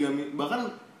 3 minggu, bahkan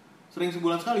sering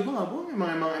sebulan sekali. Gue gak bohong,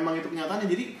 emang itu kenyataannya.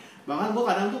 Jadi bahkan gue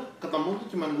kadang tuh ketemu tuh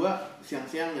cuman gue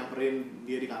siang-siang nyamperin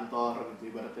dia di kantor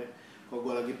gitu ibaratnya. Kalau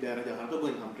gue lagi di daerah Jakarta, gue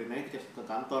nyamperin aja ke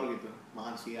kantor gitu,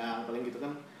 makan siang paling gitu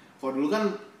kan. Kalau dulu kan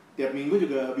tiap minggu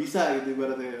juga bisa gitu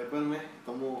ibaratnya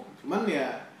ketemu. Cuman ya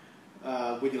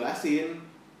gue jelasin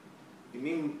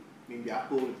ini mimpi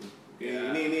aku gitu.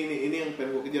 Ya. Ini yang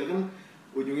pengen gue kejar kan,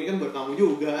 ujungnya kan buat kamu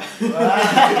juga.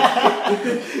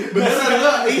 Beneran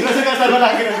gue, iya kasar banget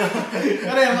akhirnya.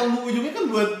 Karena emang ujungnya kan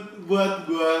buat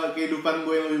gue kehidupan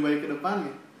gue yang lebih baik ke depan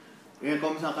nih. Ya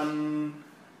kalau misalkan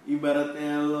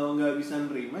ibaratnya lo nggak bisa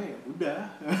nerima ya udah.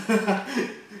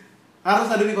 Harus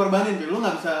ada dikorbanin, lo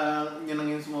nggak bisa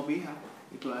nyenengin semua pihak.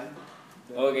 Itu aja.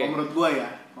 Oke. Menurut gue ya,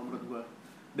 menurut gue.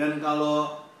 Dan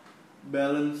kalau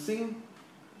balancing,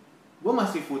 gue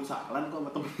masih futsalan kok sama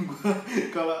temen gue.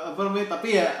 Kalau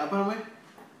tapi ya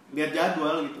lihat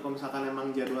jadwal gitu. Kalau misalkan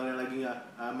emang jadwalnya lagi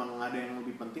emang ada yang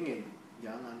lebih penting ya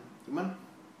jangan. Cuman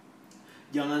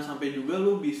jangan sampai juga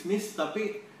lu bisnis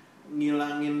tapi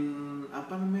ngilangin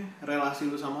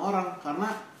relasi lu sama orang. Karena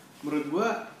menurut gue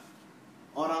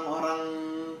orang-orang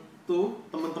tuh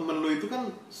temen-temen lu itu kan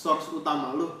source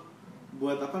utama lu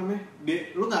buat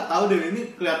lu nggak tahu deh,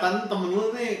 ini kelihatan temen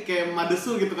lu nih kayak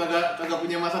madesu gitu, kagak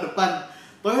punya masa depan.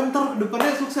 Tapi ntar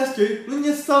depannya sukses cuy, lu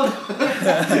nyesel.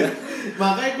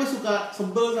 Makanya gue suka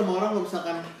sebel sama orang kalau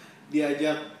misalkan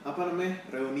diajak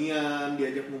reunian,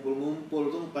 diajak ngumpul-ngumpul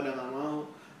tuh pada nggak mau.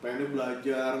 Pengennya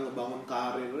belajar, ngebangun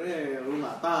karir, lu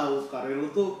nggak tahu karir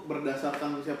lu tuh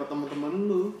berdasarkan siapa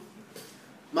teman-teman lu.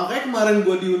 Makanya kemarin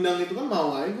gue diundang itu kan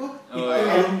mau aja gue.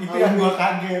 Itu yang gue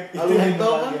kaget. Alumni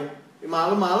Talk kan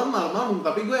malam,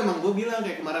 tapi gue bilang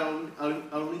kayak kemarin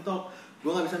Alumni Talk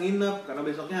gue nggak bisa nginep karena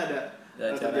besoknya ada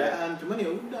kerjaan. Cuman ya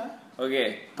udah.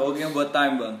 Oke, talking about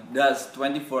time, Bang. Does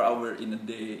 24 hour in a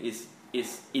day is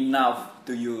enough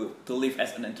to you to live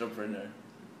as an entrepreneur?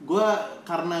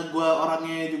 Karena gue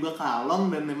orangnya juga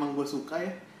kalong dan memang gue suka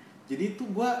ya, jadi tuh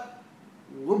gue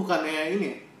bukannya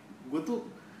ini, gue tuh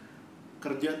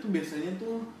kerja tuh biasanya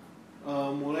tuh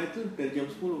mulai tuh dari jam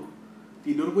 10,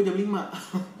 tidur gue jam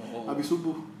 5 habis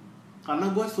subuh. Karena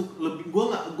gue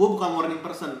bukan morning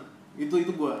person, itu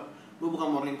gue bukan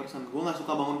morning person, gue nggak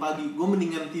suka bangun pagi, gue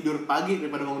mendingan tidur pagi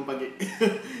daripada bangun pagi.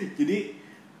 Jadi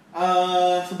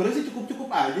sebenarnya sih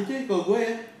cukup aja cuy kalau gue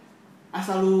ya,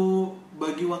 asal lu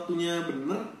bagi waktunya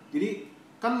bener. Jadi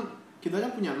kan kita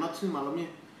kan punya notes nih malamnya,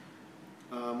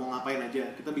 mau ngapain aja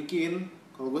kita bikin.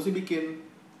 Kalau gue sih bikin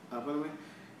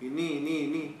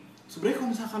ini. Sebenarnya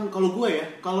kalau misalkan kalau gue ya,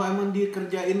 kalau emang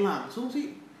dikerjain langsung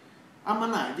sih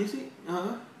aman aja sih.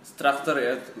 Struktur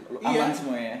ya, aman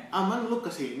semua ya. Aman, lu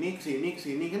kesini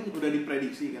kan udah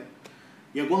diprediksi kan.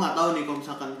 Ya gue nggak tahu nih kalau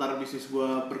misalkan ntar bisnis gue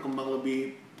berkembang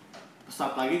lebih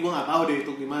pesat lagi, gue nggak tahu deh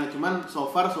itu gimana. Cuman so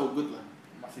far so good lah.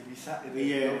 Masih bisa itu.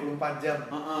 Iya. 24 jam.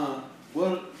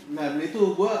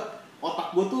 Otak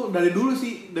gue tuh dari dulu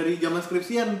sih, dari zaman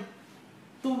skripsian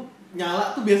tuh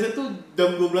nyala tuh biasanya tuh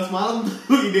jam 12 malam tuh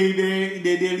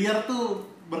ide-ide liar tuh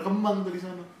berkembang tuh di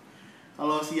sana.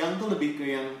 Kalau siang tuh lebih ke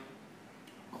yang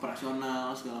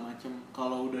operasional segala macem.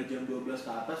 Kalau udah jam 12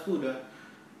 ke atas tuh udah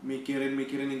mikirin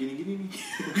yang gini-gini nih.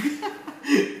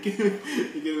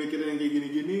 mikirin yang kayak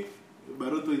gini-gini,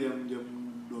 baru tuh jam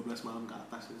 12 malam ke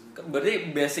atas gitu.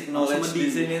 Berarti basic knowledge di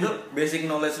Langsung sini tuh, basic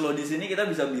knowledge lo di sini kita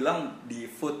bisa bilang di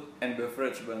food and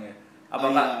beverage Bang ya.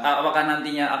 Apakah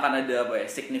nantinya akan ada apa ya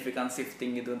significant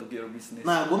shifting gitu untuk your business?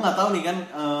 Nah, gue nggak tahu nih kan,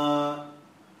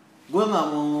 gue nggak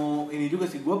mau ini juga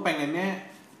sih. Gue pengennya,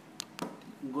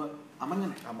 gue aman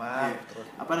kan? Aman. Iya. Terus.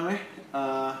 Apa namanya?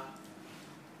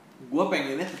 Gue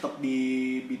pengennya tetap di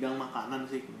bidang makanan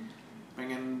sih.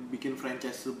 Pengen bikin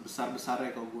franchise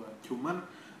sebesar-besarnya kalau gue. Cuman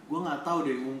gue nggak tahu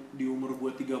deh di umur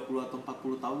gue 30 atau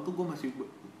 40 tahun tuh gue masih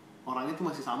orangnya tuh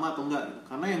masih sama atau enggak gitu.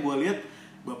 Karena yang gue lihat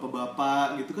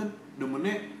bapak-bapak gitu kan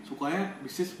demennya sukanya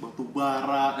bisnis batu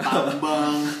bara,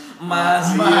 tambang,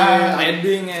 emas,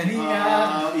 trading ya.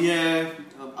 Iya,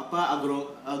 apa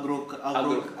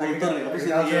agriculture ya, apa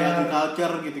sih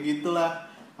agriculture gitu-gitulah.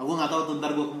 Aku nggak tahu tuh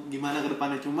ntar gue gimana ke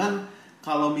depannya. Cuman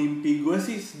kalau mimpi gue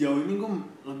sih sejauh ini gue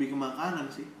lebih ke makanan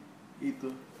sih. Itu.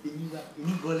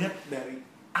 Ini gue lihat dari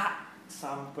A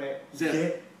sampai Z.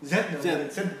 Z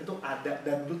itu ada,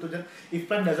 dan lu tuh if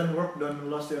plan doesn't work don't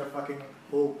lose your fucking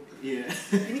hope. Iya.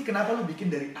 Ini kenapa lu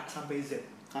bikin dari A sampai Z?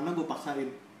 Karena gue paksain.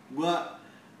 Gue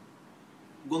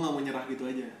nggak mau nyerah gitu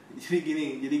aja. Jadi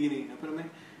gini, apa namanya?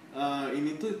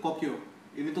 Ini tuh Kokyo.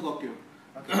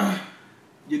 Okay.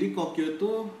 Jadi Kokyo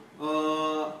tuh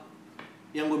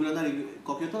yang gue bilang tadi,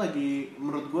 Kokyo tuh lagi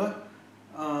menurut gue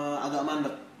agak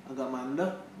mandek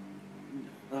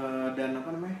dan apa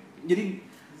namanya? Jadi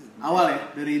awal ya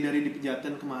dari di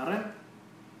Pejaten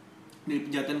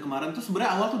kemarin tuh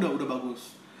sebenarnya awal tuh udah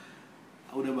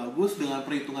bagus dengan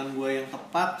perhitungan gue yang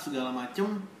tepat segala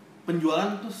macem,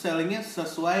 penjualan tuh sellingnya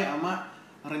sesuai sama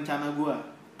rencana gue.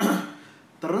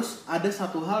 Terus ada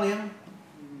satu hal yang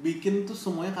bikin tuh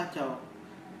semuanya kacau.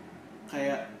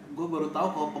 Kayak gue baru tahu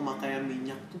kalau pemakaian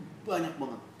minyak tuh banyak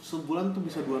banget. Sebulan tuh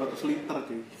bisa 200 liter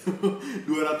cuy.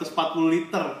 240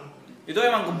 liter. Itu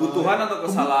emang kebutuhan atau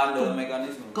kesalahan dalam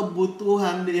mekanisme?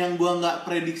 Kebutuhan yang gue nggak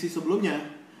prediksi sebelumnya.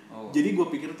 Oh. Jadi gue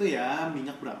pikir tuh ya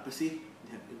minyak berapa sih?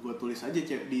 Ya, gue tulis aja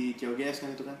di COGS kan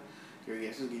itu kan.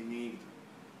 COGS segini gitu.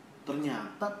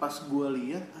 Ternyata pas gue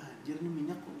lihat anjir nih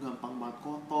minyak kok gampang banget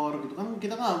kotor gitu kan.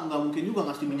 Kita kan nggak mungkin juga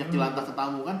ngasih minyak jelantah ke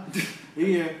tamu kan.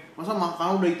 Iya, masa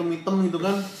makan udah hitam-hitam gitu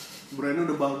kan. Brandnya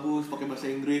udah bagus, pakai bahasa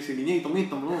Inggris, ininya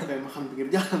hitam-hitam loh kayak makan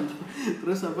pinggir jalan.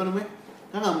 Terus apa namanya?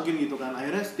 Kan nggak mungkin gitu kan.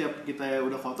 Akhirnya setiap kita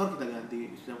udah kotor kita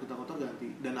ganti, setiap kita kotor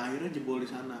ganti, dan akhirnya jebol di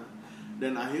sana.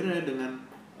 Dan akhirnya dengan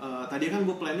tadi kan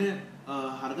gue plannya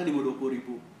harga di bawah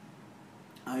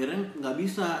 20.000. Akhirnya nggak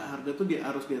bisa, harga tuh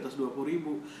harus di atas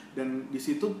 20.000. Dan di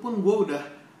situ pun gue udah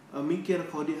mikir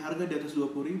kalau di harga di atas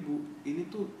 20.000 ini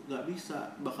tuh nggak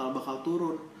bisa, bakal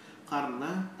turun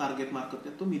karena target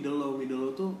marketnya tuh middle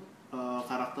low tuh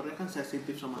karakternya kan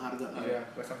sensitif sama harga. Iya,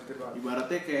 sensitif banget.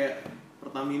 Ibaratnya kayak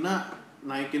Pertamina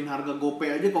naikin harga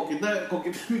GoPay aja, kok kita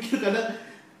mikir kadang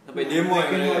sampai demo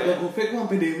naikin ya. harga GoPay kok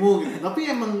sampai demo gitu. Tapi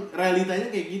emang realitanya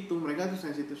kayak gitu, mereka tuh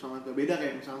sensitif sama harga. Beda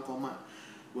kayak misalnya Koma,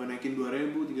 gua naikin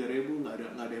 2.000, 3.000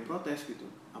 nggak ada yang protes gitu,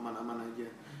 aman-aman aja.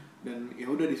 Dan ya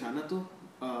udah di sana tuh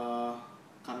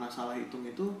karena salah hitung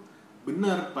itu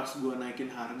benar, pas gua naikin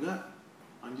harga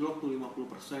anjlok tuh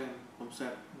 50%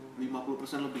 omset,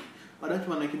 50% lebih. Padahal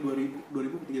cuma naikin 2.000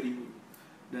 ke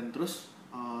 3.000. Dan terus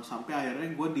sampai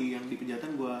akhirnya gue yang di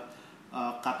Pejaten gue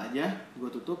cut aja, gue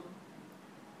tutup.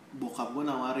 Bokap gue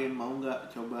nawarin mau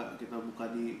nggak coba kita buka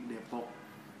di Depok,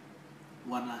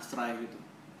 one last try gitu.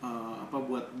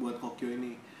 Buat Kokyo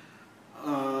ini.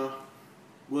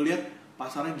 Gue lihat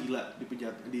pasarnya gila di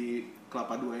Pejaten, di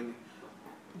Kelapa II ini.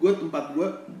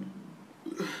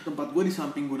 Tempat gue di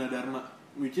samping Gunadarma,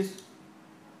 which is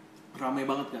ramai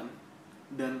banget kan.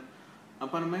 Dan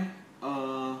apa namanya,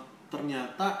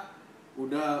 ternyata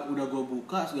udah gue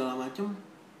buka segala macem,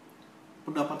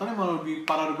 pendapatannya malah lebih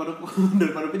parah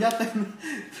daripada Pejaten.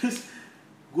 Terus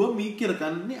gue mikir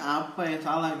kan, ini apa yang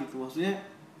salah gitu, maksudnya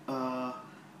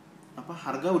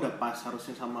harga udah pas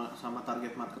harusnya sama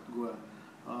target market gue.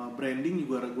 Branding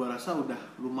juga gue rasa udah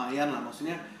lumayan lah,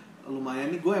 maksudnya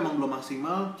lumayan nih, gue emang belum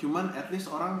maksimal, cuman at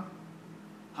least orang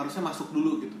harusnya masuk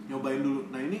dulu gitu, nyobain dulu.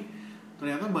 Nah ini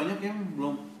ternyata banyak yang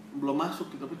belum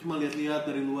masuk gitu, tapi cuma lihat-lihat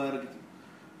dari luar gitu.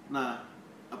 Nah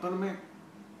apa namanya,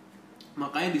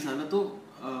 makanya di sana tuh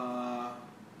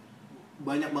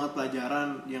banyak banget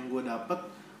pelajaran yang gue dapet.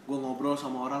 Gue ngobrol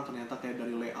sama orang, ternyata kayak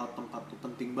dari layout tempat tuh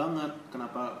penting banget.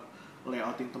 Kenapa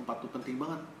layouting tempat tuh penting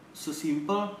banget?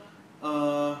 Sesimpel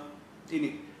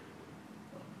ini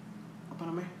apa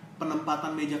namanya,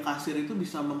 penempatan meja kasir itu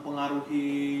bisa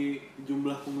mempengaruhi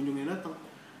jumlah pengunjung yang datang.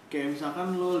 Kayak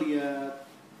misalkan lo lihat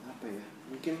apa ya,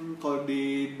 mungkin kalau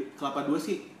di Kelapa II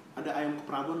sih ada ayam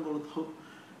keprabon, kalau tahu.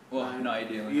 Wah, no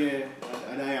idea. Iya,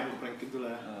 ada ayam geprek gitu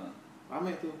lah.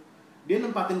 Ramai tuh. dia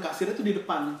nempatin kasirnya tuh di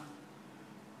depan,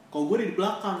 kalau gue di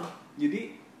belakang.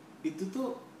 Jadi itu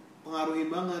tuh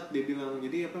pengaruhin banget, dia bilang.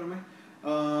 Jadi apa namanya,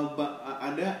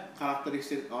 ada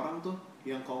karakteristik orang tuh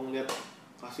yang kalau ngeliat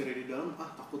kasirnya di dalam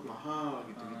takut mahal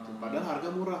gitu-gitu, padahal harga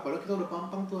murah, padahal kita udah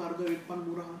pampang tuh harga di depan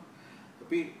murah,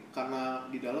 tapi karena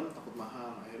di dalam takut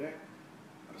mahal, akhirnya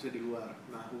harusnya di luar.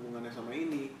 Nah hubungannya sama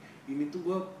ini tuh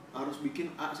gue harus bikin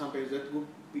A sampai Z. Gue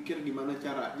pikir gimana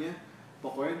caranya,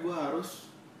 pokoknya gue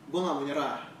nggak mau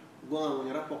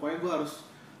nyerah, pokoknya gue harus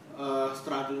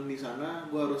struggling di sana,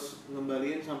 gue harus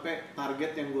ngembaliin sampai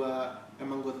target yang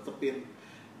emang gue tetepin.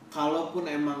 Kalaupun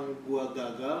emang gue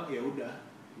gagal, ya udah,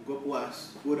 gue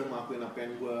puas, gue udah ngelakuin apa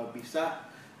yang gue bisa,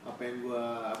 apa yang gue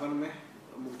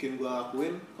mungkin gue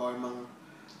lakuin. Kalau emang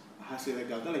hasilnya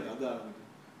gagal ya gagal gitu.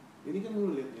 Ini kan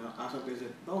lu lihat ya A sampai Z,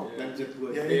 plan Z gue.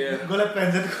 Iya. Gue liat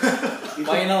plan Z gue.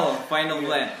 Final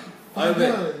plan.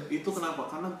 Itu kenapa?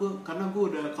 Karena gue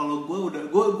udah, kalau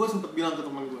gue sempet bilang ke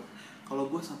teman gue, kalau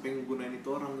gue sampai nggunain itu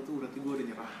orang itu berarti gue udah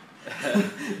nyerah.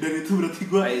 Dan itu berarti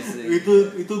gue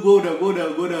itu gue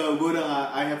udah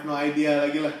I have no idea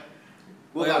lagi lah.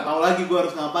 Gue nggak tahu lagi gue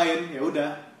harus ngapain. Ya udah.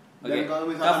 Dan kalau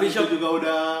misalnya itu juga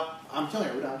udah amsyong,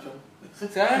 ya udah amsyong.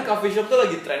 Sekarang coffee shop tuh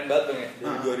lagi tren banget tuh ya,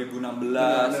 dari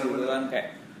 2016 gitu kan,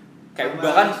 kayak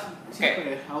bahkan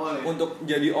kayak awal ya? Untuk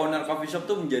jadi owner coffee shop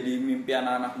tuh menjadi mimpi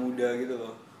anak-anak muda gitu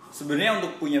loh. Sebenarnya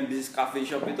untuk punya bisnis coffee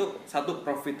shop itu satu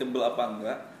profitable apa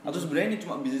enggak, atau sebenarnya ini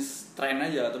cuma bisnis tren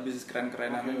aja atau bisnis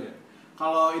keren-kerenan aja?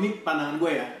 Kalau ini pandangan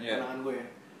gue ya, Yeah.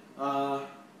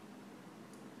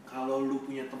 Kalau lu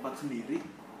punya tempat sendiri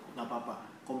nggak apa-apa,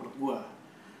 menurut gue.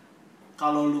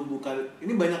 Kalau lu buka,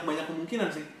 ini banyak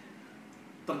kemungkinan sih.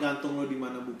 Tergantung lo di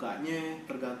mana bukanya,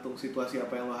 tergantung situasi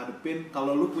apa yang lo hadepin.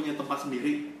 Kalau lo punya tempat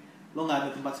sendiri, lo nggak ada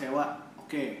tempat sewa,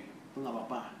 oke, itu nggak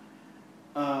apa-apa.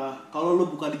 Kalau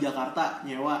lo buka di Jakarta,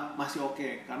 nyewa masih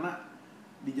oke, karena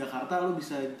di Jakarta lo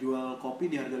bisa jual kopi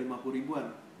di harga 50 ribuan,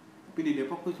 tapi di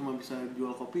Depok tuh cuma bisa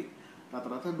jual kopi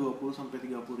rata-rata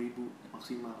 20-30 ribu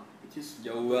maksimal, which is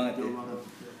jauh banget.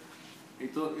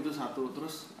 Itu satu.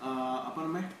 Terus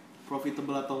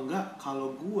profitable atau enggak?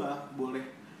 Kalau gua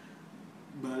boleh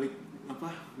balik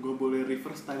gue boleh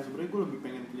reverse time, sebenarnya gue lebih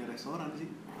pengen punya restoran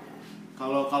sih.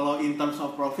 Kalau in terms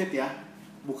of profit ya,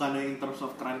 bukannya in terms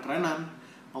of keren-kerenan.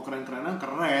 Oh keren-kerenan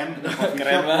keren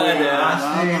banget ya.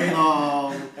 Banget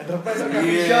dong. Enterprise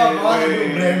coffee shop,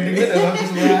 brandingnya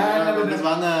udah bagus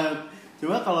banget.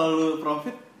 Coba kalau lu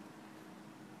profit,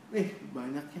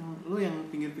 banyak yang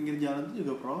pinggir-pinggir jalan tuh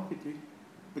juga profit cuy.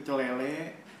 Pecel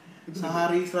lele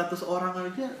sehari 100 orang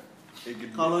aja,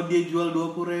 kalau dia jual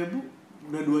 20.000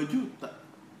 udah 2 juta.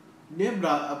 Dia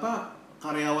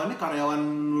karyawan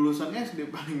lulusan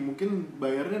SD paling mungkin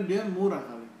bayarnya dia murah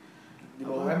kali. Di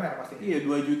bawah UMR pasti. Iya,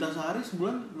 2 juta sehari,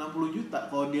 sebulan 60 juta.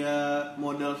 Kalau dia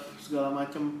modal segala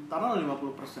macam, taruhlah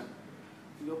 50%.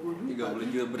 30 juta. 30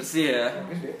 juta bersih ya.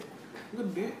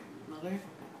 Gede, makanya.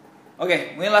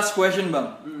 Oke, ini last question bang.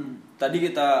 Tadi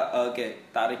kita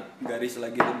tarik garis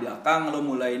lagi ke belakang. Lo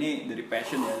mulai ini dari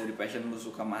passion ya, dari passion lo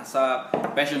suka masak,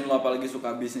 passion lo apalagi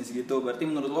suka bisnis gitu. Berarti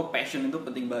menurut lo passion itu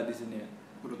penting banget di sini ya.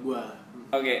 Menurut gua.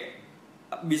 Oke,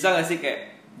 bisa nggak sih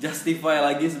kayak justify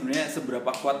lagi sebenarnya seberapa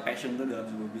kuat passion itu dalam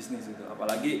sebuah bisnis gitu?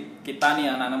 Apalagi kita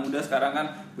nih anak-anak muda sekarang kan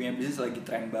punya bisnis lagi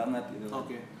tren banget gitu.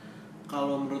 Oke.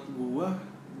 Kalau menurut gua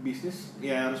bisnis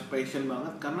ya harus passion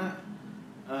banget, karena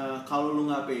kalau lu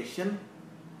nggak passion,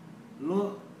 lu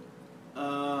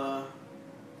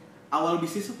awal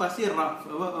bisnis tuh pasti berat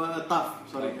lah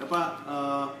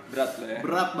ya.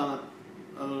 Berat banget.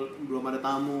 Belum ada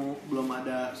tamu, belum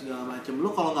ada segala macem.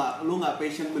 Lu kalau nggak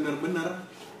passion bener-bener,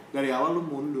 dari awal lu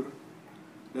mundur.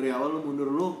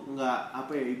 Lu nggak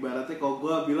ibaratnya kalau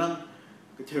gue bilang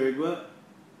ke cewek gue,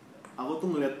 aku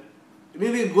tuh ngeliat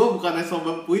ini gue bukannya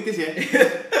sobat puitis ya.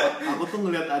 Aku tuh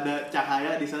ngeliat ada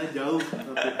cahaya di sana jauh,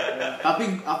 tapi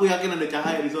aku yakin ada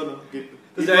cahaya di sana gitu.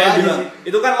 Terus saya bilang,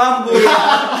 itu kan lampu.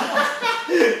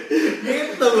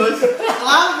 Gitu bos,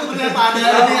 lampu ternyata ada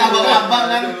nih abang-abang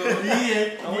kan. Iya.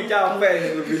 Kamu capek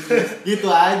nih berbisnis. Gitu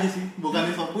aja sih,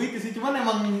 bukannya sok puitis sih, cuman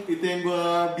emang itu yang gue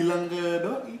bilang ke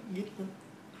doi gitu.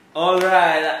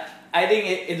 Alright, I think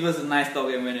it was a nice talk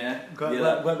ya men ya.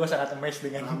 Gue sangat amazed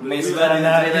dengan amazed banget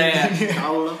ceritanya.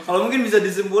 Allah. Kalau mungkin bisa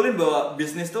disimpulin bahwa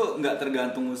bisnis tuh nggak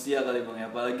tergantung usia kali bang ya,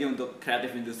 apalagi untuk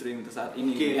kreatif industri untuk saat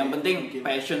ini. Yang penting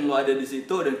passion lo ada di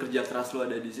situ dan kerja keras lo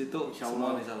ada di situ,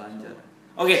 semua bisa lancar.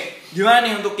 Oke, gimana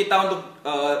nih untuk kita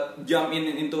jump in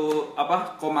into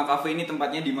Koma Cafe ini,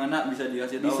 tempatnya di mana, bisa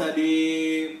dikasih tahu? Bisa di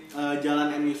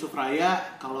Jalan M Yusuf Raya.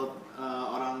 Kalau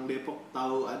orang Depok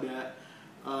tahu ada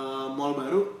mall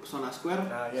baru Pesona Square.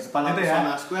 Nah, ya depan itu ya.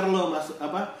 Pesona Square lo masuk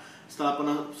setelah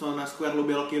Pesona Square lu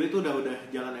belok kiri tuh udah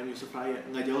jalan M Yusuf Raya,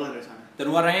 nggak jauh lah dari sana.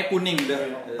 Dan warnanya kuning udah.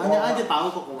 Tanya aja tahu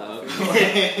kok Koma Tahu. Cafe.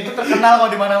 Itu terkenal kok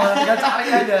di mana-mana, tinggal cari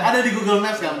aja. Ada di Google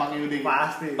Maps gampangnya udah.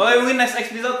 Pasti. Oke, mungkin next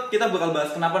episode kita bakal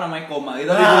bahas kenapa namanya koma.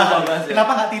 Kita Nah, bakal bahas ya.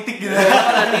 kenapa nggak titik gitu? Kenapa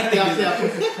nggak titik Siap, gitu? siap.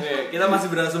 Oke, kita masih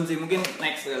berasumsi mungkin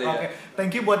next kali ya. Oke,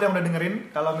 thank you buat yang udah dengerin.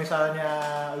 Kalau misalnya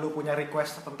lu punya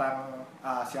request tentang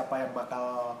siapa yang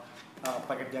bakal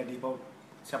pengen jadi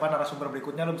siapa narasumber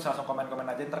berikutnya, lu bisa langsung komen-komen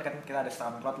aja. Ntar kan kita ada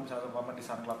SoundCloud, lu bisa langsung komen di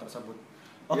SoundCloud tersebut.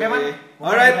 Oke, Man.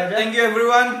 Alright, thank you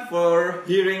everyone for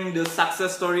hearing the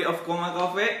success story of Koma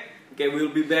Cafe. Okay, we'll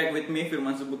be back with me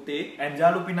Firman Subukti And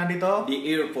Jalu Pinandito.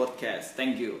 di Ear Podcast.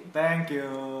 Thank you. Thank you.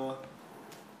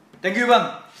 Thank you,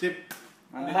 Bang. Sip.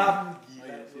 Mantap. Oh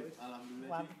iya, sip. Alhamdulillah.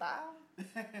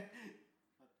 Mantap.